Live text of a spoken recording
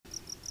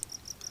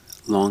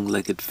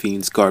Long-legged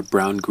fiends guard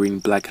brown, green,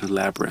 blackened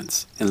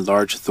labyrinths, and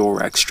large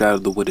thorax straddle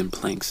the wooden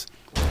planks.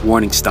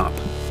 Warning stomp.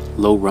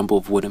 Low rumble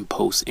of wooden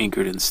posts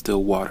anchored in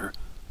still water,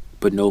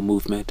 but no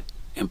movement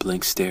and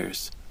blank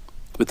stares.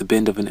 With the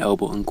bend of an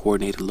elbow,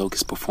 uncoordinated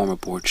locust performer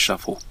boards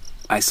shuffle.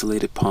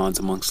 Isolated ponds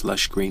amongst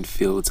lush green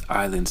fields,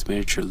 islands,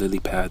 miniature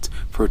lily pads,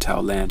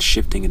 fertile land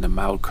shifting in the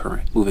mild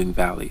current, moving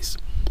valleys.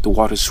 The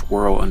waters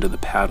swirl under the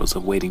paddles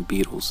of waiting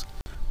beetles.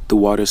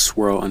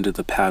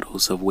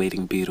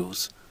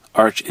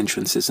 Arch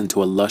entrances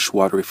into a lush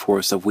watery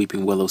forest of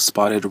weeping willows,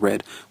 spotted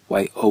red,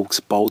 white oaks,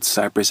 bald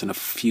cypress, and a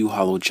few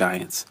hollow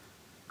giants.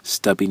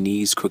 Stubby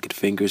knees, crooked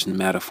fingers, and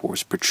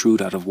metaphors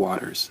protrude out of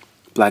waters.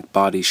 Black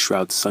bodies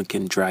shroud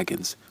sunken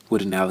dragons,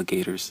 wooden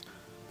alligators.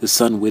 The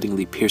sun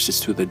wittingly pierces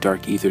through the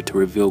dark ether to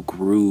reveal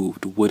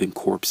grooved wooden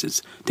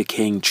corpses,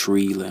 decaying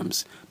tree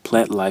limbs,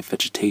 plant life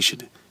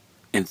vegetation,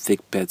 and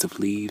thick beds of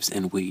leaves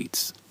and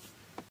weeds.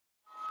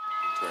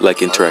 Like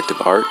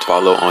interactive art,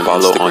 follow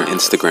on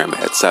Instagram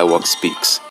at Sidewalk Speaks.